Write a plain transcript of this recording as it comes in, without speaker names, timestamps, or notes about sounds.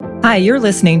Hi, you're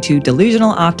listening to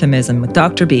Delusional Optimism with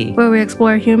Dr. B, where we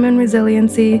explore human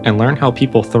resiliency and learn how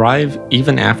people thrive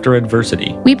even after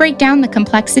adversity. We break down the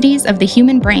complexities of the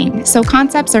human brain so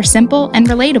concepts are simple and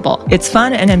relatable. It's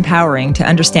fun and empowering to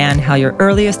understand how your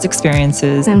earliest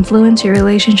experiences influence your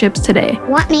relationships today.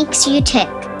 What makes you tick?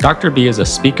 Dr. B is a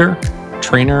speaker,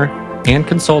 trainer, and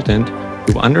consultant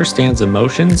who understands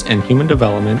emotions and human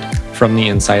development from the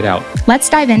inside out. Let's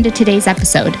dive into today's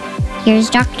episode. Here's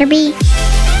Dr. B.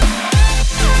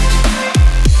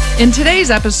 In today's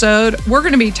episode, we're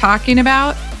going to be talking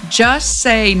about just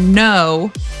say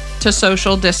no to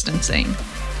social distancing.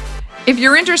 If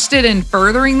you're interested in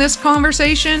furthering this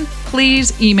conversation,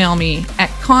 please email me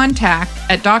at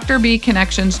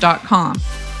contact@drbconnections.com.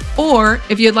 Or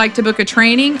if you'd like to book a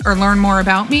training or learn more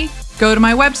about me, go to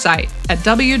my website at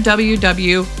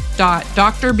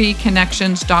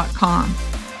www.drbconnections.com.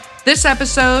 This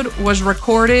episode was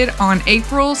recorded on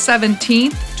April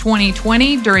 17th,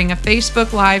 2020 during a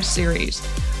Facebook Live series.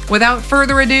 Without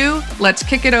further ado, let's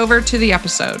kick it over to the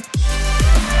episode.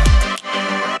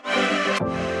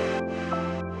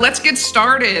 Let's get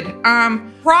started.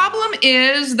 Problem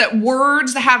is that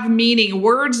words have meaning.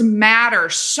 Words matter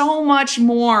so much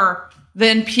more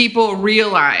than people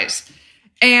realize.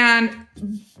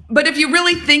 But if you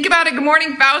really think about it, good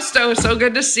morning, Fausto. So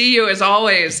good to see you as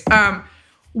always.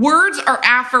 Words are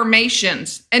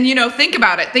affirmations. And, think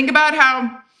about it. Think about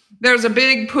how there's a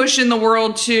big push in the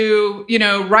world to,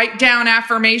 write down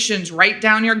affirmations, write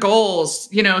down your goals,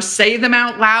 say them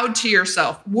out loud to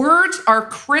yourself. Words are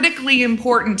critically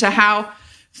important to how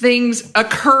things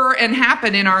occur and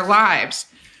happen in our lives.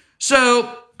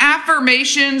 So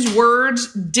affirmations,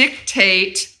 words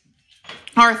dictate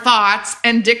our thoughts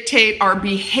and dictate our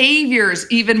behaviors,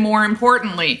 even more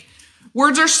importantly.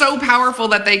 Words are so powerful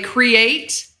that they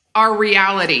create our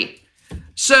reality.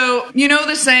 So,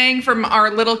 the saying from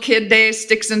our little kid days,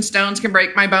 sticks and stones can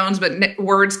break my bones, but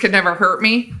words can never hurt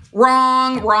me.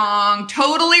 Wrong,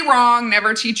 totally wrong.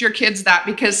 Never teach your kids that,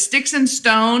 because sticks and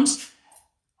stones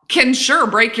can sure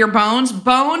break your bones.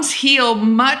 Bones heal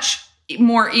much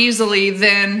more easily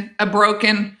than a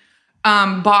broken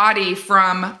body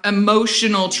from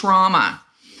emotional trauma.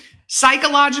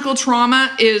 Psychological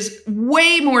trauma is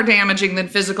way more damaging than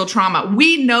physical trauma.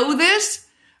 We know this,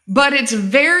 but it's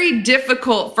very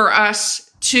difficult for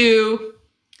us to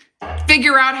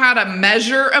figure out how to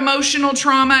measure emotional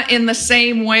trauma in the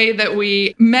same way that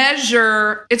we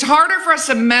measure. It's harder for us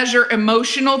to measure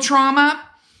emotional trauma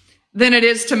than it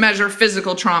is to measure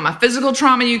physical trauma. Physical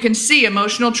trauma you can see.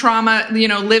 Emotional trauma,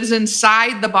 lives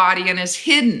inside the body and is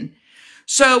hidden.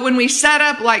 So when we set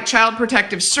up like Child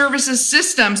Protective Services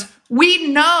systems, we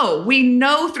know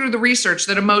through the research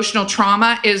that emotional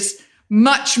trauma is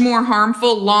much more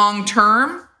harmful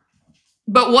long-term.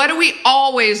 But what do we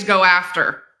always go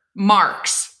after?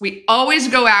 Marks. We always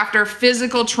go after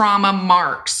physical trauma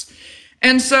marks.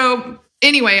 And so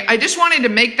anyway, I just wanted to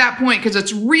make that point because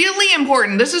it's really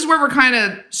important. This is where we're kind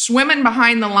of swimming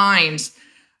behind the lines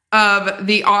of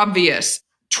the obvious.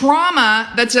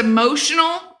 Trauma that's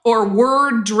emotional or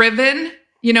word-driven,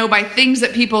 by things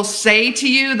that people say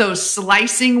to you, those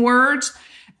slicing words,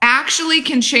 actually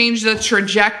can change the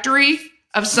trajectory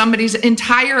of somebody's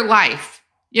entire life.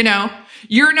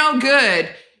 You're no good.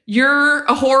 You're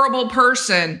a horrible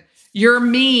person. You're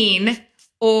mean.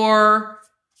 Or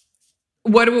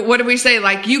what do we say?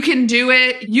 Like, you can do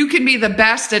it. You can be the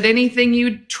best at anything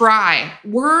you try.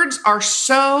 Words are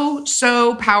so,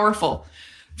 so powerful.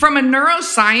 From a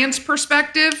neuroscience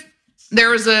perspective,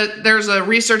 there's a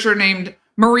researcher named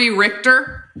Marie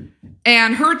Richter,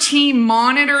 and her team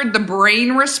monitored the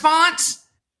brain response.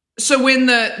 So when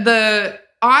the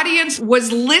audience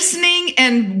was listening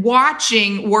and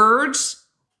watching words,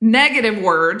 negative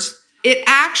words,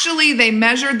 they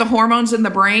measured the hormones in the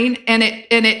brain, and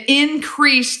it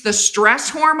increased the stress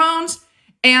hormones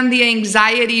and the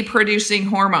anxiety producing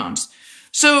hormones.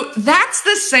 So that's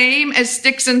the same as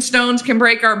sticks and stones can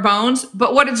break our bones,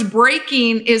 but what it's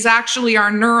breaking is actually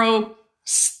our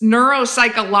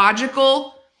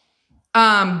neuropsychological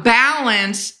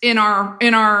balance in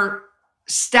our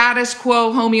status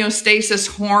quo homeostasis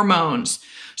hormones.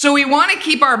 So we want to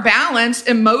keep our balance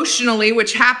emotionally,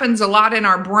 which happens a lot in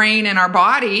our brain and our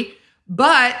body,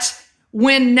 but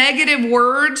when negative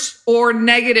words or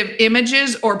negative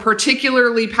images or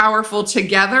particularly powerful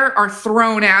together are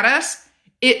thrown at us,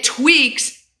 it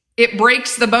breaks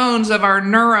the bones of our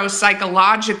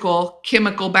neuropsychological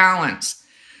chemical balance.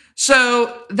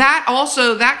 So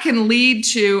that can lead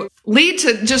to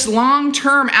just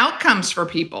long-term outcomes for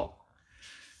people.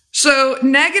 So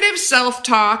negative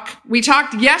self-talk, we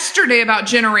talked yesterday about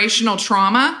generational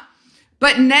trauma,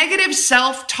 But negative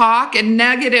self-talk and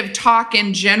negative talk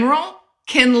in general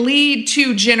can lead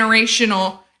to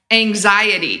generational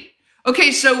anxiety.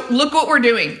 Okay, so look what we're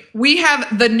doing. We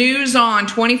have the news on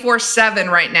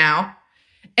 24/7 right now,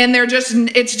 and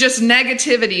it's just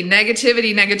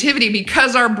negativity,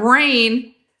 because our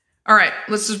brain, all right,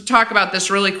 let's just talk about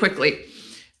this really quickly.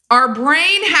 Our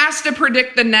brain has to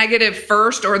predict the negative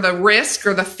first, or the risk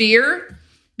or the fear,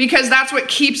 because that's what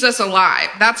keeps us alive.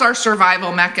 That's our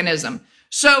survival mechanism.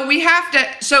 So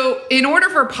in order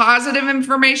for positive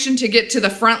information to get to the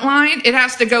front line, it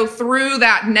has to go through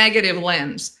that negative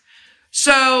lens.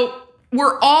 So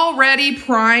we're already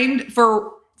primed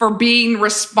for being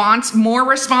more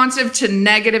responsive to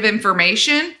negative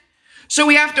information. So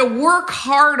we have to work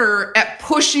harder at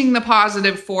pushing the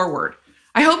positive forward.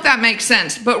 I hope that makes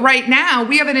sense. But right now,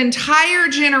 we have an entire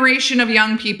generation of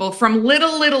young people, from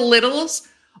littles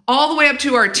all the way up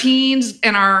to our teens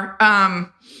and our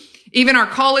even our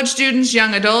college students,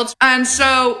 young adults. And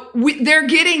so they're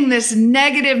getting this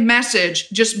negative message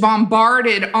just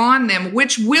bombarded on them,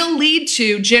 which will lead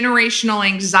to generational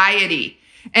anxiety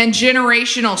and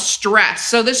generational stress.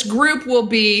 So this group will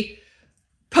be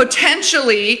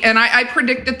potentially, and I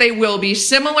predict that they will be,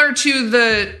 similar to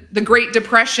the Great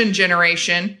Depression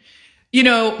generation,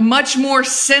 much more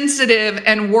sensitive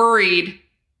and worried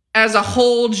as a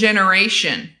whole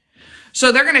generation.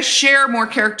 So they're going to share more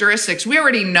characteristics. We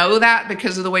already know that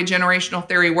because of the way generational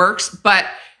theory works, but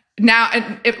now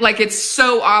it's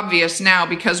so obvious now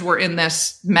because we're in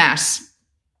this mess.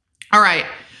 All right.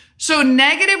 So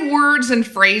negative words and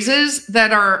phrases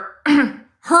that are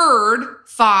heard,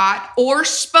 thought, or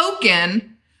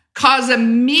spoken cause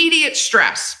immediate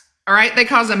stress. All right. They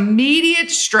cause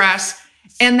immediate stress,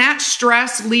 and that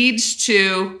stress leads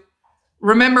to,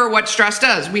 remember what stress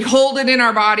does. We hold it in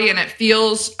our body, and it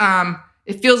feels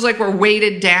like we're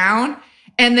weighted down.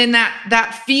 And then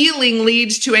that feeling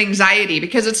leads to anxiety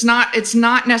because it's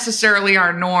not necessarily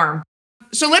our norm.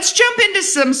 So let's jump into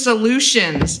some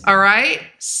solutions. All right.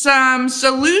 Some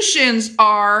solutions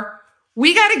are,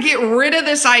 we got to get rid of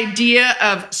this idea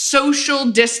of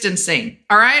social distancing.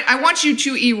 All right. I want you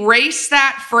to erase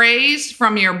that phrase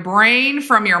from your brain,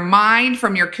 from your mind,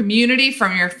 from your community,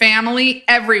 from your family,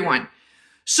 everyone.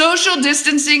 Social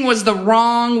distancing was the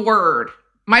wrong word.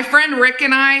 My friend Rick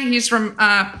and I, he's from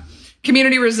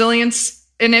Community Resilience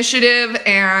Initiative,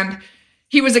 and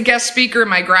he was a guest speaker in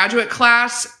my graduate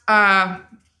class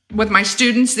with my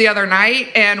students the other night,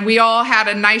 and we all had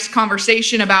a nice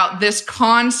conversation about this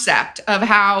concept of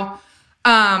how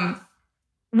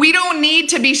we don't need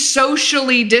to be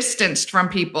socially distanced from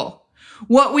people.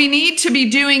 What we need to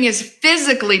be doing is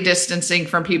physically distancing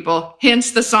from people,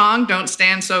 hence the song, Don't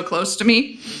Stand So Close to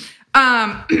Me.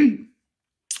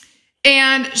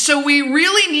 And so we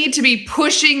really need to be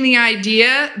pushing the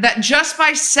idea that just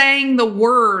by saying the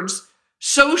words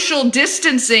social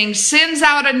distancing sends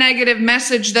out a negative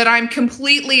message that I'm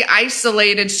completely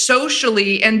isolated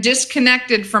socially and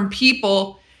disconnected from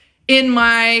people in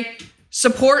my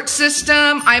support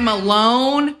system. I'm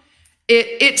alone.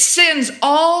 It sends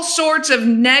all sorts of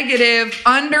negative,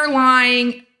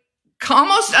 underlying,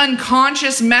 almost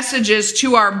unconscious messages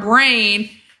to our brain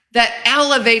that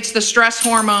elevates the stress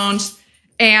hormones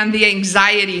and the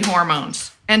anxiety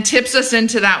hormones and tips us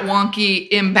into that wonky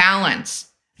imbalance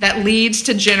that leads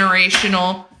to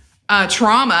generational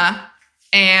trauma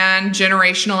and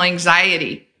generational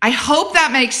anxiety. I hope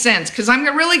that makes sense, because I'm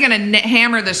really going to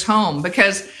hammer this home,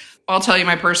 because I'll tell you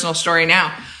my personal story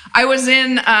now. I was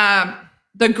in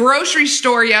the grocery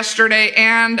store yesterday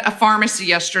and a pharmacy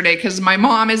yesterday because my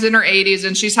mom is in her 80s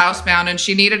and she's housebound and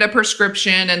she needed a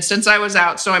prescription. And since I was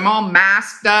out, so I'm all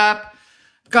masked up,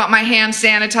 got my hand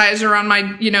sanitizer on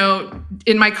my,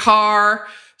 in my car,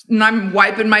 and I'm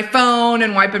wiping my phone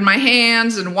and wiping my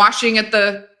hands and washing at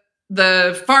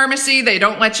the pharmacy. They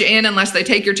don't let you in unless they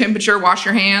take your temperature, wash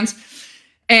your hands.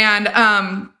 And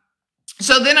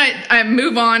so then I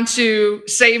move on to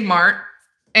Save Mart.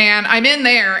 And I'm in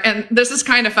there, and this is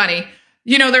kind of funny.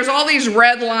 There's all these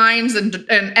red lines and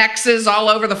X's all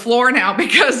over the floor now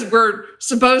because we're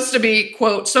supposed to be,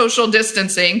 quote, social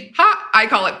distancing. I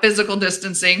call it physical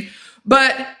distancing.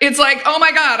 But it's like, oh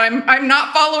my God, I'm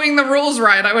not following the rules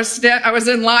right. I was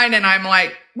in line, and I'm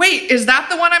like, wait, is that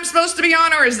the one I'm supposed to be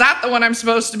on, or is that the one I'm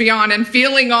supposed to be on? And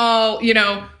feeling all,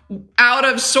 out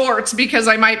of sorts because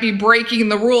I might be breaking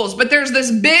the rules. But there's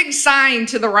this big sign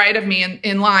to the right of me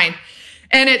in line.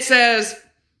 And it says,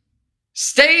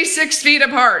 stay 6 feet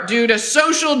apart due to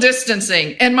social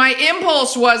distancing. And my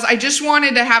impulse was, I just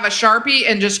wanted to have a Sharpie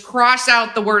and just cross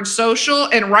out the word social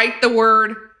and write the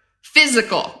word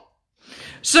physical.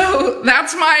 So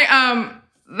that's my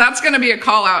that's going to be a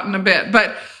call out in a bit.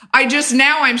 But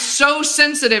I'm so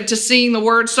sensitive to seeing the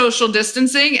word social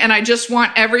distancing. And I just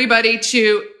want everybody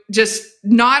to just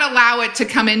not allow it to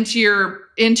come into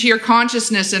your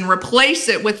consciousness and replace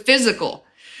it with physical.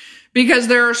 Because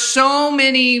there are so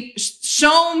many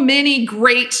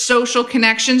great social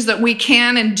connections that we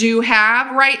can and do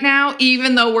have right now,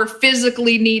 even though we're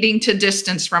physically needing to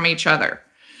distance from each other.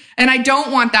 And I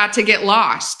don't want that to get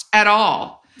lost at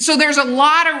all. So there's a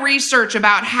lot of research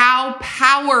about how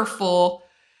powerful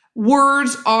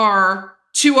words are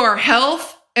to our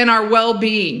health and our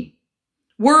well-being.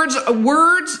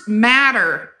 Words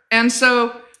matter. And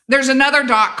so there's another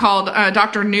doc called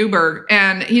Dr. Newberg,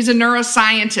 and he's a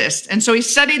neuroscientist. And so he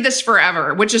studied this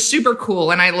forever, which is super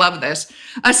cool. And I love this.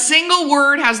 A single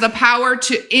word has the power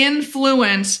to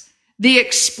influence the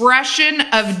expression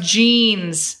of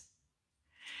genes.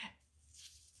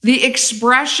 The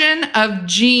expression of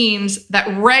genes that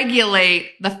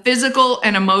regulate the physical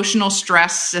and emotional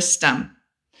stress system.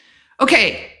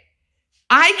 Okay.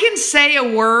 I can say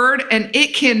a word and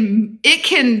it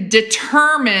can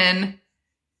determine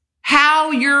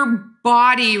how your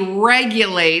body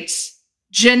regulates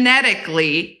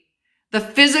genetically the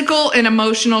physical and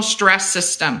emotional stress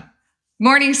system.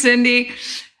 Morning, Cindy.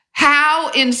 How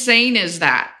insane is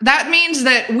that? That means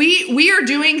that we are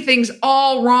doing things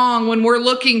all wrong when we're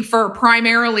looking for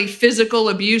primarily physical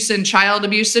abuse and child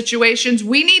abuse situations.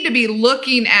 We need to be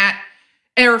looking at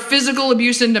or physical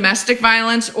abuse and domestic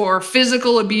violence or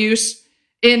physical abuse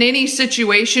in any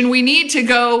situation. We need to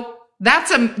go,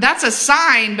 that's a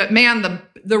sign, but man,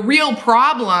 the real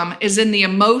problem is in the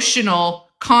emotional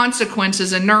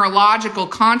consequences and neurological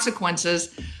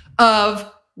consequences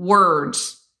of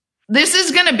words. This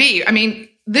is going to be,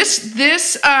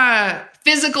 this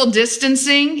physical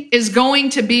distancing is going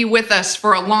to be with us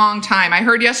for a long time. I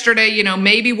heard yesterday,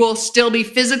 maybe we'll still be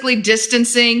physically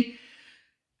distancing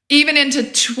even into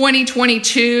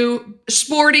 2022.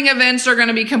 Sporting events are going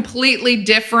to be completely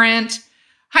different.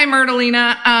 Hi,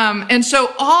 Myrtelina. And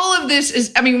so all of this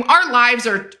is, our lives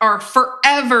are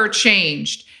forever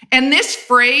changed. And this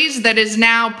phrase that is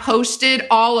now posted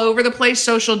all over the place,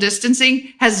 social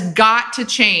distancing, has got to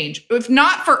change. If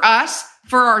not for us,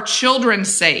 for our children's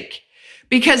sake.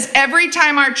 Because every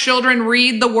time our children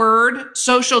read the word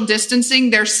social distancing,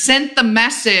 they're sent the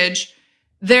message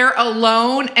they're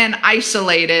alone and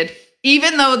isolated,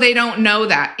 even though they don't know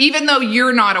that, even though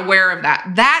you're not aware of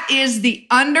that. That is the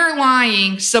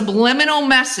underlying subliminal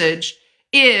message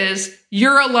is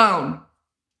you're alone.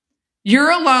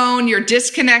 You're alone, you're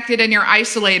disconnected, and you're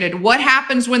isolated. What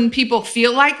happens when people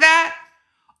feel like that?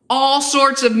 All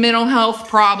sorts of mental health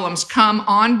problems come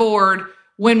on board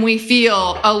when we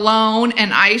feel alone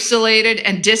and isolated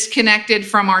and disconnected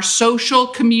from our social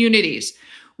communities,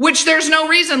 which there's no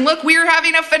reason. Look, we are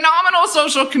having a phenomenal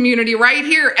social community right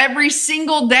here every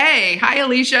single day. Hi,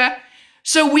 Alicia.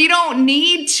 So we don't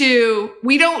need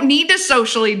to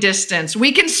socially distance.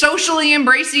 We can socially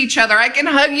embrace each other. I can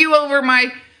hug you over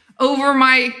my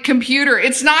computer.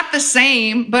 It's not the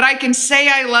same, but I can say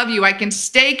I love you. I can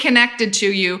stay connected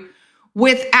to you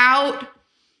while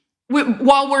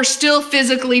we're still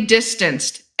physically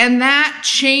distanced. And that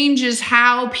changes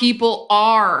how people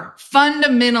are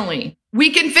fundamentally.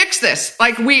 We can fix this.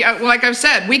 Like I've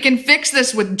said, we can fix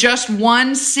this with just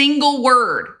one single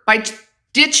word by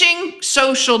ditching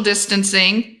social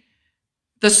distancing,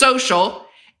 the social,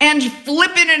 and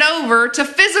flipping it over to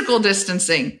physical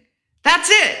distancing. That's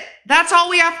it. That's all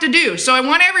we have to do. So I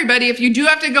want everybody, if you do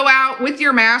have to go out with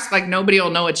your mask, like nobody will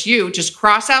know it's you, just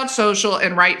cross out social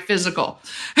and write physical.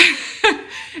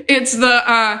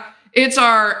 It's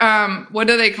our, what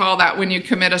do they call that when you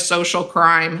commit a social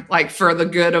crime, like for the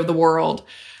good of the world?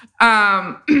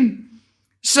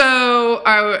 So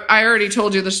I already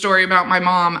told you the story about my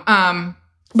mom.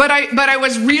 But I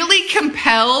was really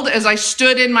compelled as I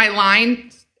stood in my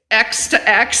line X to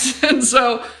X. And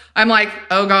so I'm like,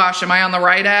 oh gosh, am I on the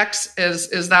right X?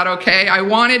 Is that okay? I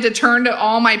wanted to turn to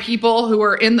all my people who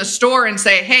are in the store and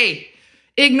say, hey,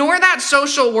 ignore that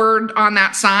social word on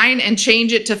that sign and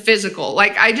change it to physical.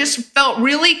 Like I just felt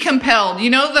really compelled.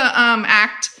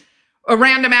 The a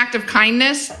random act of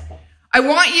kindness. I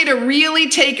want you to really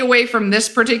take away from this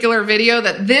particular video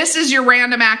that this is your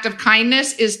random act of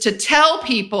kindness, is to tell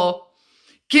people,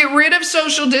 get rid of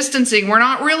social distancing. We're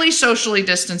not really socially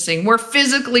distancing. We're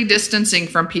physically distancing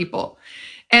from people.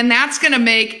 And that's going to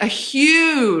make a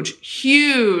huge,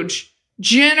 huge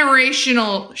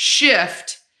generational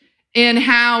shift in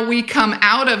how we come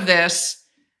out of this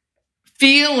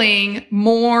feeling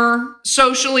more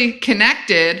socially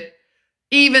connected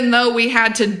even though we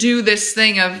had to do this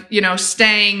thing of,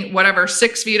 staying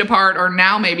 6 feet apart or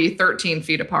now maybe 13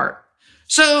 feet apart.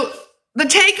 So the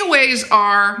takeaways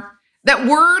are that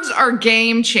words are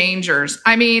game changers.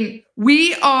 I mean,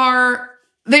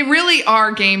 they really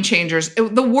are game changers.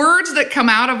 The words that come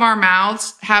out of our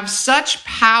mouths have such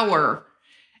power,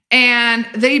 and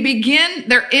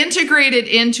they're integrated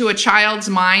into a child's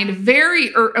mind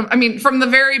from the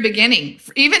very beginning.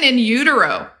 Even in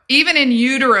utero,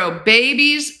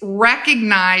 babies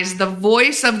recognize the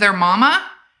voice of their mama.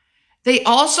 They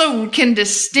also can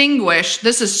distinguish,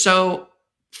 this is so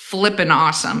flippin'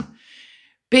 awesome.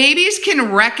 Babies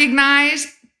can recognize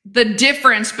the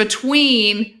difference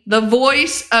between the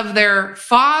voice of their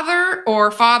father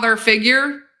or father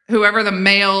figure, whoever the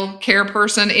male care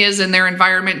person is in their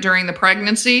environment during the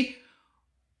pregnancy,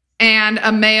 and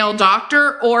a male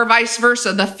doctor, or vice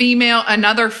versa,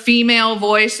 another female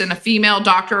voice and a female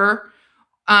doctor.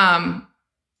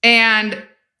 And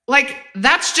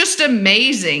that's just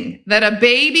amazing that a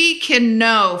baby can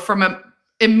know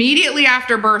immediately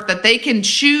after birth that they can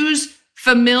choose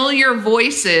familiar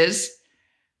voices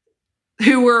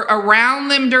who were around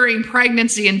them during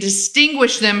pregnancy and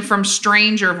distinguish them from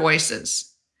stranger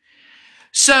voices.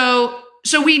 So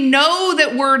we know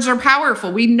that words are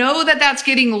powerful. We know that that's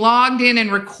getting logged in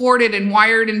and recorded and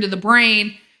wired into the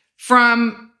brain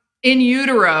from in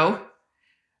utero.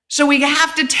 So we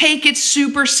have to take it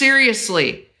super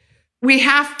seriously. We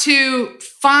have to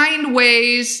find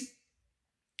ways,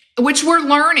 which we're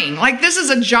learning. This is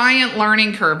a giant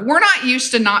learning curve. We're not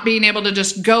used to not being able to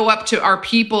just go up to our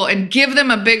people and give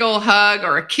them a big old hug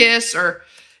or a kiss or,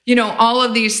 all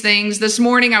of these things. This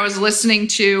morning I was listening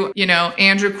to,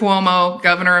 Andrew Cuomo,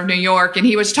 governor of New York, and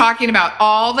he was talking about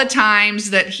all the times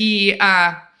that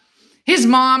his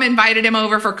mom invited him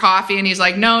over for coffee and he's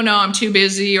like, no, I'm too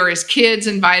busy. Or his kids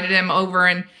invited him over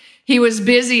and he was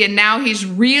busy. And now he's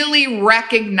really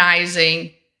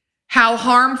recognizing how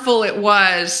harmful it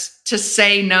was to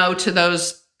say no to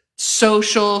those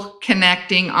social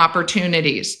connecting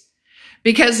opportunities,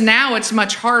 because now it's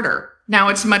much harder. Now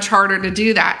it's much harder to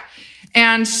do that.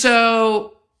 And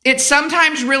so it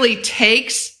sometimes really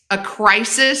takes a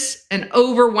crisis, an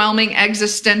overwhelming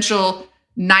existential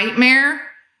nightmare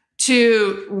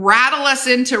to rattle us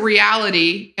into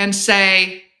reality and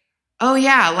say, oh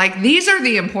yeah, these are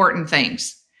the important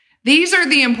things. These are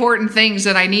the important things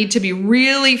that I need to be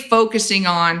really focusing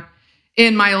on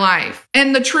in my life.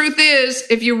 And the truth is,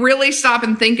 if you really stop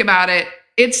and think about it,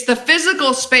 it's the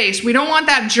physical space. We don't want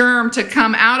that germ to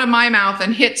come out of my mouth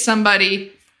and hit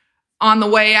somebody on the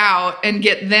way out and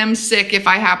get them sick if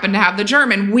I happen to have the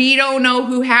germ. And we don't know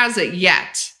who has it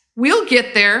yet. We'll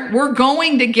get there. We're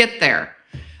going to get there.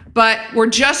 But we're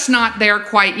just not there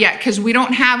quite yet because we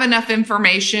don't have enough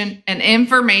information, and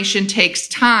information takes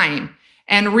time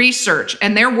and research,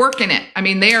 and they're working it. I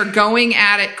mean, they are going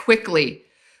at it quickly,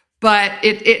 but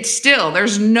it's still,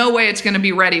 there's no way it's going to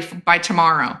be ready by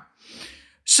tomorrow.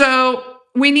 So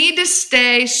we need to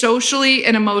stay socially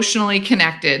and emotionally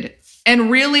connected.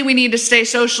 And really, we need to stay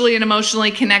socially and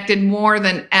emotionally connected more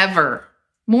than ever.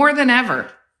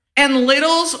 And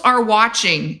littles are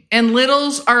watching and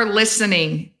littles are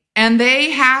listening. And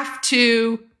they have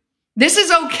to, this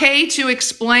is okay to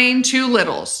explain to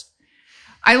littles.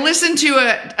 I listened to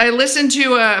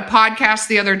a podcast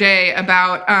the other day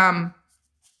about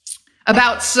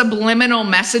subliminal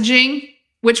messaging,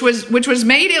 which was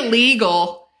made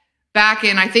illegal back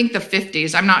in, I think, the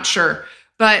 50s. I'm not sure.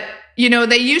 But,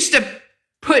 they used to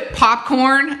put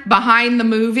popcorn behind the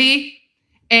movie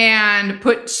and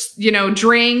put,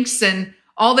 drinks and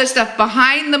all this stuff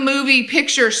behind the movie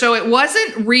picture. So it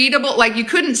wasn't readable. You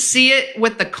couldn't see it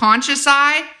with the conscious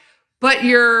eye, but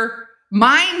your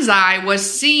mind's eye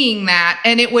was seeing that,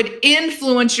 and it would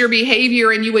influence your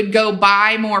behavior, and you would go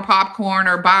buy more popcorn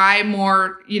or buy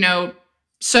more,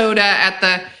 soda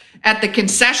at the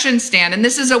concession stand. And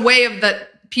this is a way of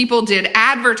that people did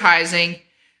advertising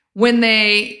when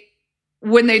they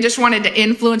just wanted to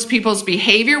influence people's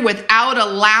behavior without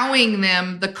allowing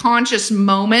them the conscious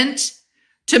moment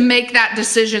to make that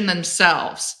decision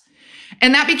themselves.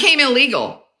 And that became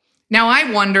illegal. Now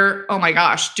I wonder, oh my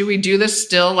gosh, do we do this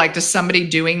still? Does somebody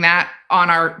doing that on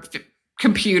our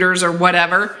computers or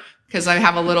whatever? Because I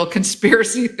have a little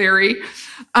conspiracy theory.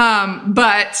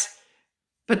 But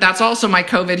that's also my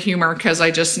COVID humor, because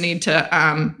I just need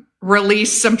to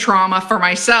release some trauma for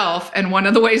myself. And one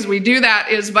of the ways we do that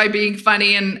is by being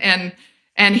funny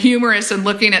and humorous and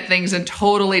looking at things in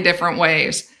totally different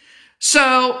ways.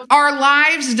 So our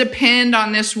lives depend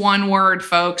on this one word,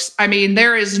 folks. I mean,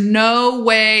 there is no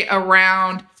way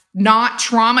around not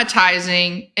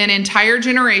traumatizing an entire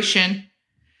generation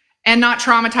and not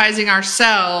traumatizing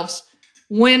ourselves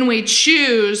when we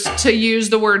choose to use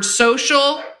the word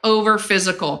social over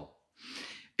physical.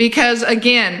 Because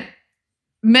again,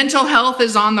 mental health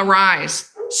is on the rise.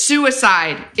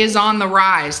 Suicide is on the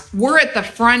rise. We're at the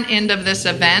front end of this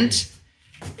event.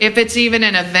 If it's even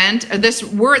an event,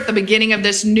 we're at the beginning of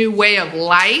this new way of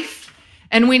life.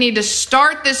 And we need to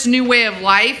start this new way of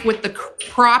life with the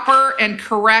proper and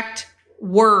correct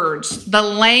words. The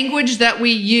language that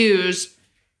we use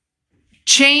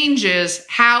changes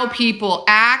how people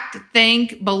act,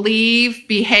 think, believe,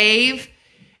 behave.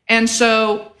 And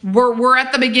so we're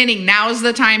at the beginning. Now is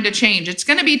the time to change. It's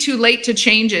going to be too late to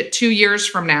change it 2 years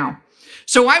from now.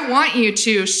 So I want you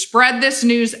to spread this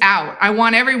news out. I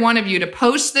want every one of you to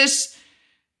post this.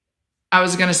 I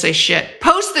was going to say shit.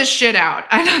 Post this shit out.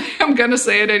 I'm going to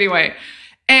say it anyway.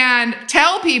 And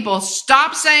tell people,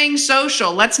 stop saying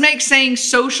social. Let's make saying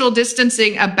social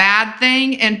distancing a bad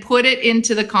thing and put it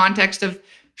into the context of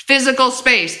physical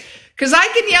space. Because I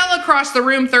can yell across the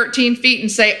room 13 feet and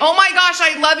say, oh my gosh,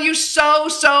 I love you so,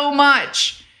 so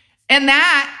much. And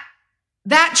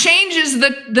that changes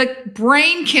the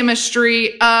brain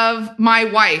chemistry of my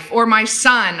wife or my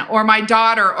son or my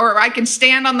daughter, or I can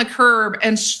stand on the curb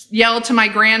and yell to my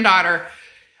granddaughter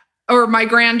or my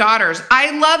granddaughters,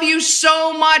 I love you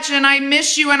so much and I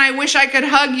miss you and I wish I could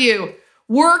hug you.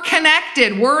 We're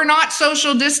connected. We're not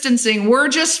social distancing. We're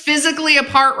just physically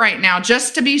apart right now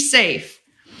just to be safe.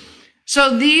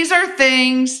 So these are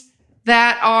things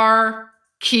that are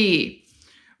key.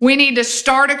 We need to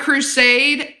start a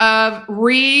crusade of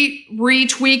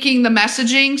retweaking the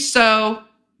messaging. So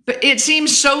it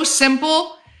seems so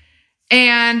simple,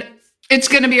 and it's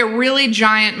going to be a really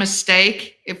giant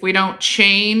mistake if we don't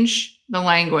change the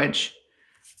language.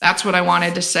 That's what I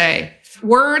wanted to say.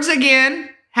 Words, again,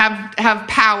 have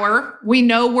power. We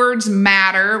know words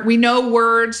matter. We know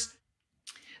words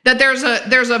that there's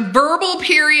a verbal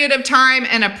period of time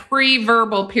and a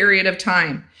pre-verbal period of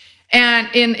time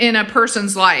and in a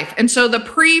person's life. And so the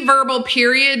pre-verbal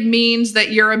period means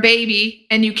that you're a baby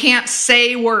and you can't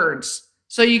say words.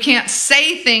 So you can't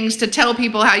say things to tell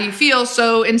people how you feel.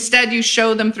 So instead you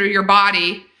show them through your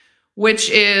body, which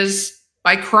is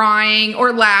by crying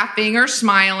or laughing or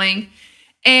smiling.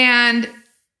 And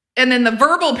then the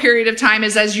verbal period of time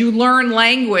is as you learn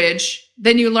language,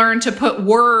 then you learn to put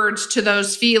words to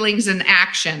those feelings and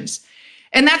actions.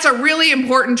 And that's a really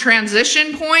important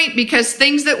transition point, because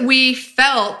things that we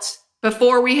felt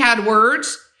before we had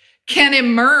words can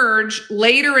emerge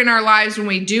later in our lives when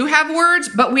we do have words,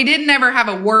 but we didn't ever have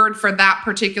a word for that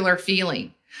particular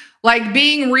feeling. Like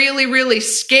being really, really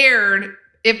scared.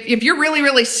 If you're really,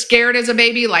 really scared as a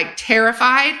baby, like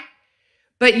terrified,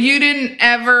 but you didn't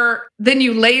ever, then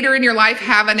you later in your life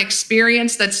have an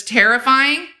experience that's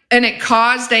terrifying and it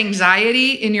caused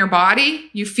anxiety in your body.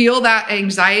 You feel that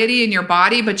anxiety in your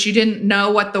body, but you didn't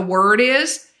know what the word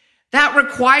is. That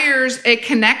requires a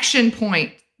connection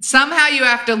point. Somehow you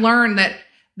have to learn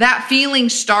that feeling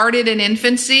started in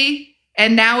infancy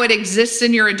and now it exists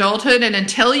in your adulthood. And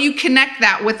until you connect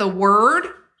that with a word,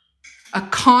 a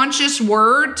conscious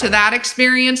word to that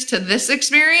experience, to this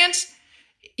experience,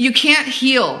 you can't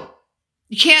heal.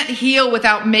 You can't heal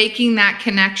without making that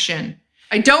connection.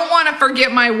 I don't want to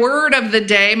forget my word of the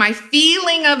day. My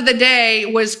feeling of the day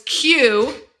was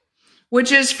Q,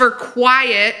 which is for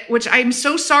quiet, which I'm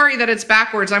so sorry that it's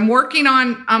backwards. I'm working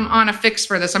on a fix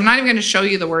for this. I'm not even going to show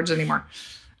you the words anymore.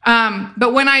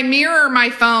 But when I mirror my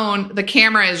phone, the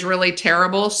camera is really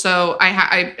terrible. So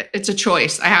it's a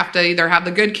choice. I have to either have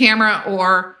the good camera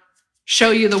or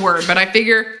show you the word. But I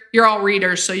figure you're all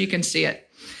readers, so you can see it.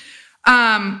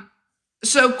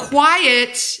 So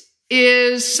quiet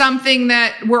is something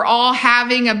that we're all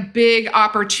having a big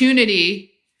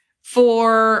opportunity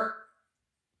for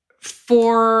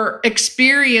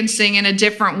experiencing in a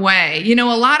different way. You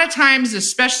know, a lot of times,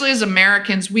 especially as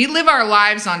Americans, we live our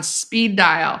lives on speed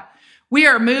dial. We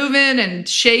are moving and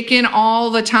shaking all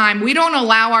the time. We don't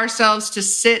allow ourselves to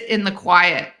sit in the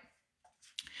quiet.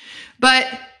 But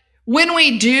when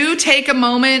we do take a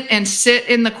moment and sit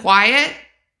in the quiet,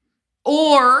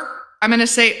 or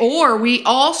we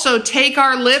also take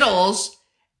our littles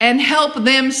and help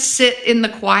them sit in the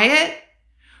quiet,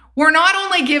 we're not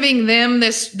only giving them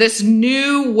this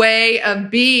new way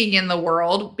of being in the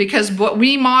world, because what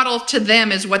we model to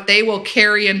them is what they will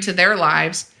carry into their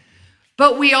lives,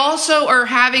 but we also are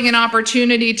having an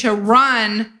opportunity to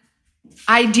run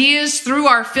ideas through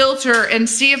our filter and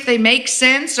see if they make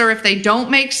sense or if they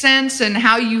don't make sense, and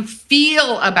how you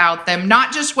feel about them,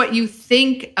 not just what you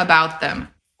think about them.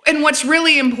 And what's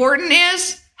really important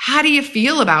is How do you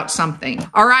feel about something?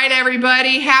 All right,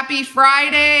 everybody. Happy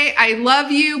Friday. I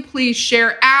love you. Please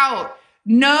share out.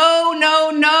 No, no,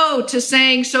 no to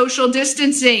saying social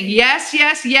distancing. Yes,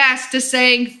 yes, yes to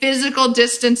saying physical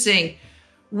distancing.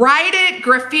 Write it,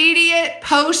 graffiti it,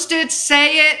 post it,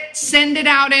 say it, send it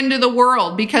out into the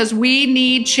world because we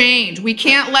need change. We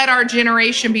can't let our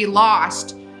generation be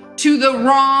lost to the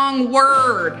wrong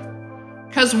word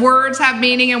because words have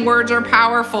meaning and words are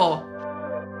powerful.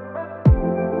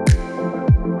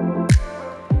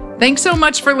 Thanks so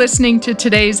much for listening to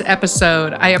today's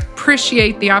episode. I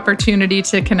appreciate the opportunity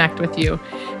to connect with you.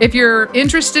 If you're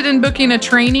interested in booking a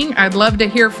training, I'd love to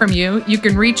hear from you. You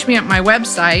can reach me at my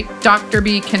website, Dr.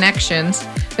 B Connections.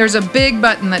 There's a big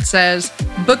button that says,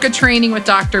 book a training with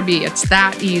Dr. B. It's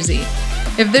that easy.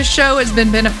 If this show has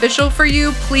been beneficial for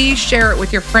you, please share it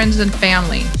with your friends and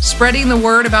family. Spreading the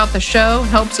word about the show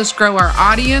helps us grow our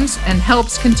audience and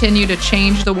helps continue to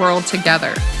change the world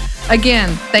together. Again,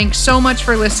 thanks so much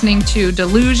for listening to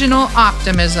Delusional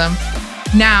Optimism.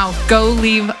 Now, go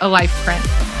leave a life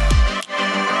print.